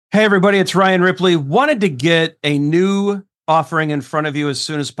Hey, everybody, it's Ryan Ripley. Wanted to get a new offering in front of you as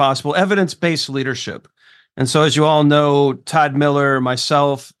soon as possible, evidence-based leadership. And so, as you all know, Todd Miller,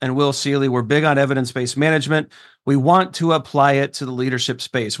 myself, and Will Seeley, we're big on evidence-based management. We want to apply it to the leadership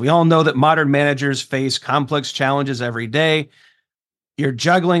space. We all know that modern managers face complex challenges every day. You're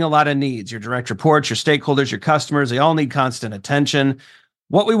juggling a lot of needs, your direct reports, your stakeholders, your customers, they all need constant attention.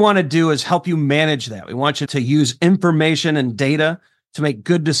 What we want to do is help you manage that. We want you to use information and data to make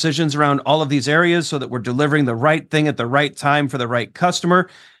good decisions around all of these areas so that we're delivering the right thing at the right time for the right customer.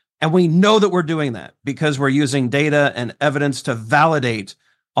 And we know that we're doing that because we're using data and evidence to validate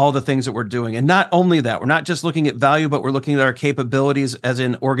all the things that we're doing. And not only that, we're not just looking at value, but we're looking at our capabilities as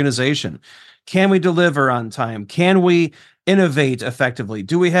an organization. Can we deliver on time? Can we innovate effectively?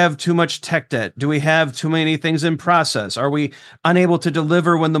 Do we have too much tech debt? Do we have too many things in process? Are we unable to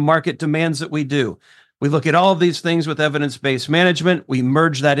deliver when the market demands that we do? We look at all of these things with evidence-based management. We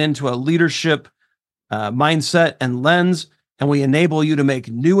merge that into a leadership mindset and lens, and we enable you to make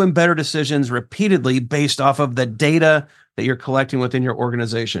new and better decisions repeatedly based off of the data that you're collecting within your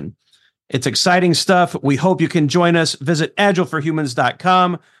organization. It's exciting stuff. We hope you can join us. Visit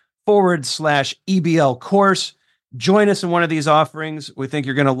agileforhumans.com/EBL course. Join us in one of these offerings. We think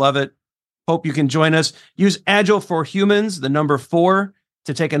you're going to love it. Hope you can join us. Use Agile for Humans, the number 4,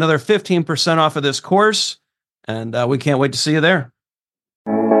 to take another 15% off of this course. And we can't wait to see you there.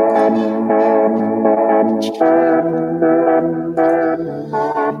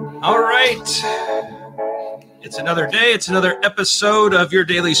 All right. It's another day. It's another episode of Your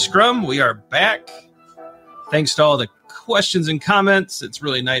Daily Scrum. We are back. Thanks to all the questions and comments. It's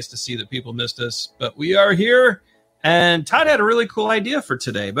really nice to see that people missed us, but we are here. And Todd had a really cool idea for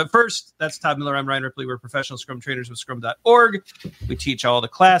today. But first, that's Todd Miller. I'm Ryan Ripley. We're professional Scrum trainers with Scrum.org. We teach all the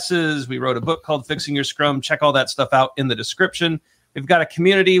classes. We wrote a book called Fixing Your Scrum. Check all that stuff out in the description. We've got a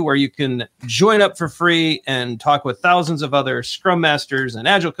community where you can join up for free and talk with thousands of other Scrum Masters and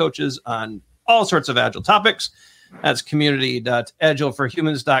Agile coaches on all sorts of Agile topics. That's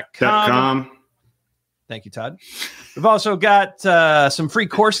community.agileforhumans.com. Thank you, Todd. We've also got some free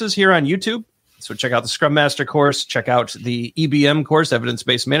courses here on YouTube. So check out the Scrum Master course. Check out the EBM course,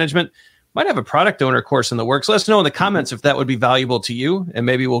 Evidence-Based Management. Might have a product owner course in the works. Let us know in the comments if that would be valuable to you, and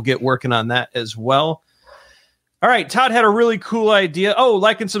maybe we'll get working on that as well. All right, Todd had a really cool idea. Oh,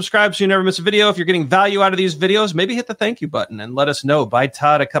 like and subscribe so you never miss a video. If you're getting value out of these videos, maybe hit the thank you button and let us know. Buy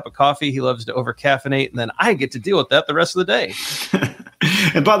Todd a cup of coffee. He loves to over-caffeinate, and then I get to deal with that the rest of the day.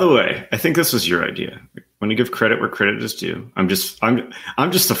 And by the way, I think this was your idea. When you give credit where credit is due, I'm just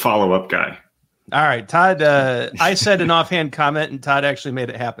a follow-up guy. All right, Todd, I said an offhand comment, and Todd actually made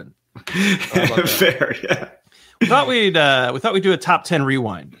it happen. Fair, yeah. We thought we'd do a top 10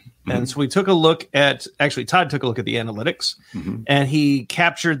 rewind. Mm-hmm. And so we took a look at, actually, Todd took a look at the analytics, and he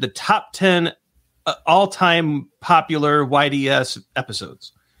captured the top 10 all-time popular YDS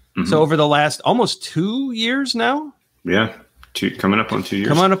episodes. Mm-hmm. So over the last almost 2 years now? Yeah, coming up on 2 years.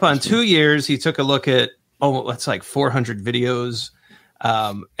 Coming up on 2 years, he took a look at, that's like 400 videos,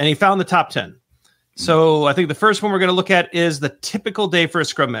 and he found the top 10. So I think the first one we're going to look at is the typical day for a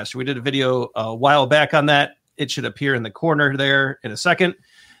Scrum Master. We did a video a while back on that. It should appear in the corner there in a second.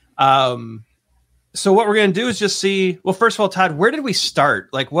 So what we're going to do is just see, well, first of all, Todd, where did we start?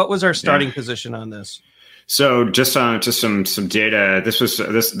 Like, what was our starting position on this? So just some data.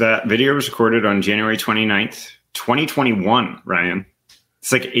 That video was recorded on January 29th, 2021, Ryan.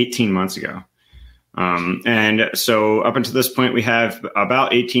 It's like 18 months ago. And so up until this point, we have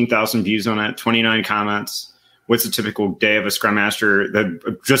about 18,000 views on it, 29 comments. What's a typical day of a Scrum Master?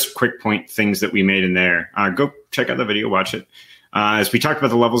 Just quick point things that we made in there. Go check out the video, watch it. As we talked about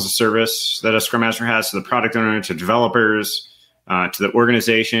the levels of service that a Scrum Master has to the product owner, to developers, to the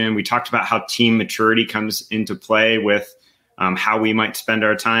organization. We talked about how team maturity comes into play with how we might spend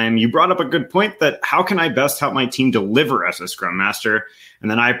our time. You brought up a good point that how can I best help my team deliver as a Scrum Master? And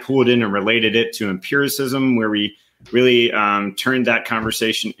then I pulled in and related it to empiricism, where we really turned that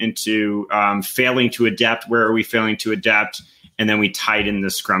conversation into failing to adapt. Where are we failing to adapt? And then we tied in the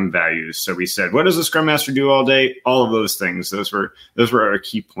Scrum values. So we said, what does a Scrum Master do all day? All of those things. Those were our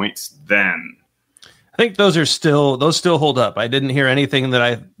key points then. I think those still hold up. I didn't hear anything that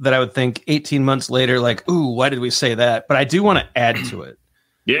I would think 18 months later, like, ooh, why did we say that? But I do want to add to it.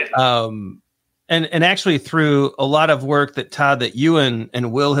 Yeah. And actually through a lot of work that Todd, that you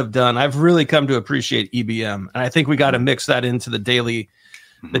and Will have done, I've really come to appreciate EBM. And I think we got to mix that into the daily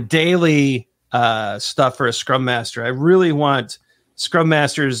stuff for a Scrum Master. I really want Scrum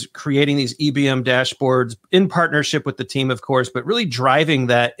Masters creating these EBM dashboards in partnership with the team, of course, but really driving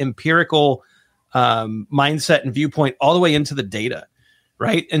that empirical mindset and viewpoint all the way into the data,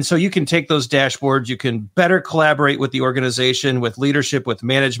 right? And so you can take those dashboards, you can better collaborate with the organization, with leadership, with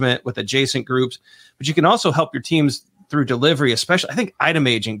management, with adjacent groups, but you can also help your teams through delivery, especially. I think item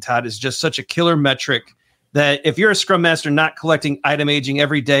aging, Todd, is just such a killer metric that if you're a Scrum Master not collecting item aging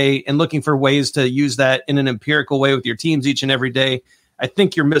every day and looking for ways to use that in an empirical way with your teams each and every day, I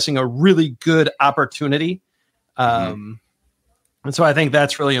think you're missing a really good opportunity. And so I think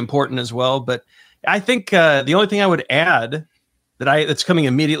that's really important as well. But I think the only thing I would add that's coming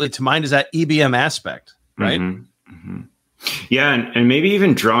immediately to mind is that EBM aspect, right? Yeah, and maybe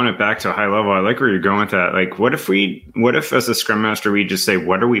even drawing it back to a high level. I like where you're going with that. Like, what if as a Scrum Master, we just say,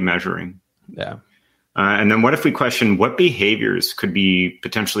 what are we measuring? Yeah. And then what if we question what behaviors could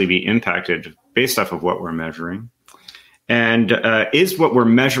potentially be impacted based off of what we're measuring? And is what we're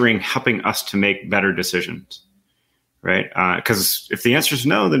measuring helping us to make better decisions? Right? Because if the answer is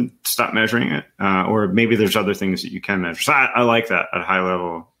no, then stop measuring it. Or maybe there's other things that you can measure. So I like that at a high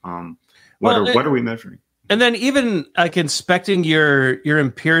level. What are we measuring? And then even like inspecting your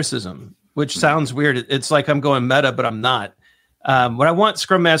empiricism, which sounds weird. It's like I'm going meta, but I'm not. What I want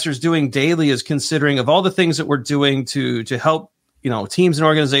Scrum Masters doing daily is considering of all the things that we're doing to help teams and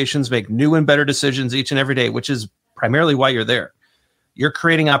organizations make new and better decisions each and every day, which is primarily why you're there. You're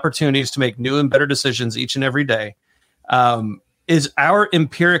creating opportunities to make new and better decisions each and every day. Is our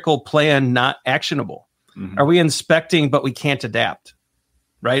empirical plan not actionable? Are we inspecting, but we can't adapt?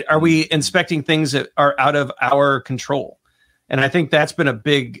 Right? Are we inspecting things that are out of our control? And I think that's been a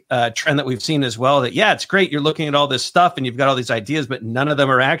big trend that we've seen as well, that, yeah, it's great. You're looking at all this stuff and you've got all these ideas, but none of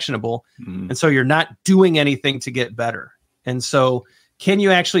them are actionable. And so you're not doing anything to get better. And so can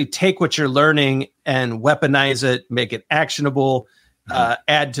you actually take what you're learning and weaponize it, make it actionable,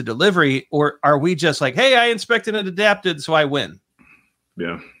 add to delivery? Or are we just like, hey, I inspected and adapted, so I win?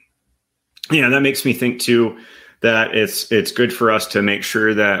 Yeah. Yeah, that makes me think too, that it's good for us to make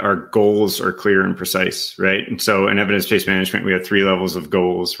sure that our goals are clear and precise, right? And so in evidence-based management, we have 3 levels of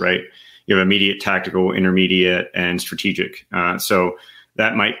goals, right? You have immediate, tactical, intermediate, and strategic. So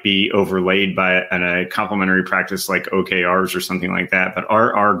that might be overlaid by a complementary practice like OKRs or something like that. But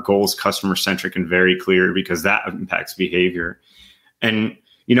our goals customer-centric and very clear, because that impacts behavior. And,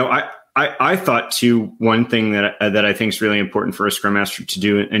 I thought too, one thing that I think is really important for a Scrum Master to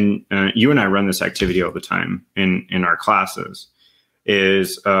do, and you and I run this activity all the time in our classes,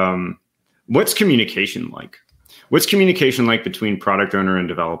 is what's communication like? What's communication like between product owner and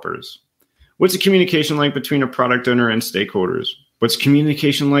developers? What's the communication like between a product owner and stakeholders? What's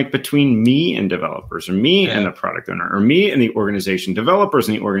communication like between me and developers, or me and the product owner, or me and the organization, developers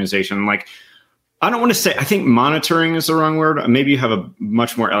and the organization? Like, I don't want to say, I think monitoring is the wrong word. Maybe you have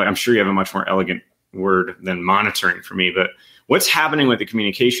I'm sure you have a much more elegant word than monitoring for me, but what's happening with the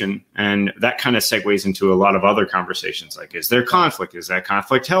communication? And that kind of segues into a lot of other conversations. Like, is there conflict? Is that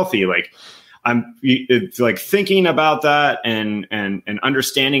conflict healthy? Like, it's like thinking about that and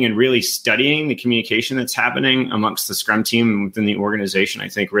understanding and really studying the communication that's happening amongst the Scrum team and within the organization, I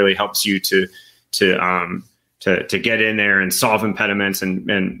think really helps you to get in there and solve impediments and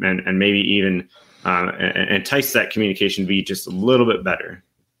maybe even entice that communication to be just a little bit better.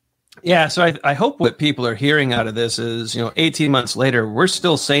 Yeah. So I hope what people are hearing out of this is, 18 months later, we're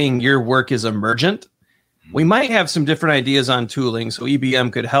still saying your work is emergent. We might have some different ideas on tooling, so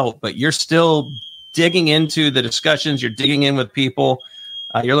EBM could help, but you're still digging into the discussions. You're digging in with people.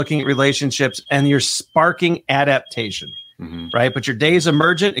 You're looking at relationships, and you're sparking adaptation, right? But your day is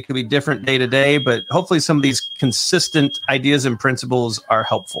emergent. It could be different day to day, but hopefully some of these consistent ideas and principles are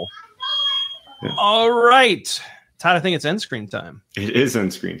helpful. Yeah. All right. Todd, I think it's end screen time. It is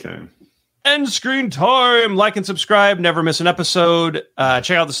end screen time. End screen time. Like and subscribe. Never miss an episode.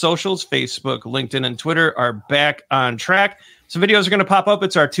 Check out the socials. Facebook, LinkedIn, and Twitter are back on track. Some videos are going to pop up.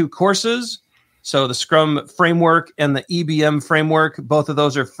 It's our 2 courses. So the Scrum framework and the EBM framework. Both of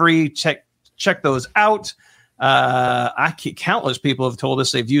those are free. Check those out. Countless people have told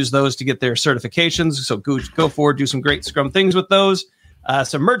us they've used those to get their certifications. So go forward, do some great Scrum things with those.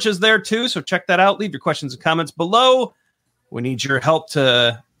 Some merch is there too. So check that out. Leave your questions and comments below. We need your help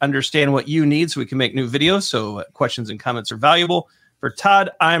to understand what you need so we can make new videos. So questions and comments are valuable. For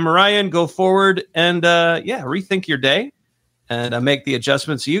Todd, I'm Ryan. Go forward and rethink your day and make the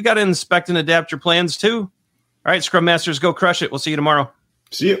adjustments. You got to inspect and adapt your plans too. All right, Scrum Masters, go crush it. We'll see you tomorrow.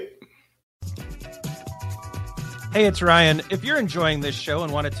 See you. Hey, it's Ryan. If you're enjoying this show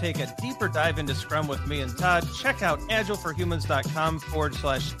and want to take a deeper dive into Scrum with me and Todd, check out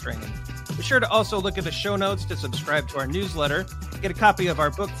agileforhumans.com/training. Be sure to also look at the show notes to subscribe to our newsletter, get a copy of our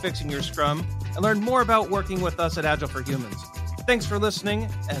book, Fixing Your Scrum, and learn more about working with us at Agile for Humans. Thanks for listening,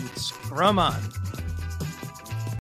 and Scrum on.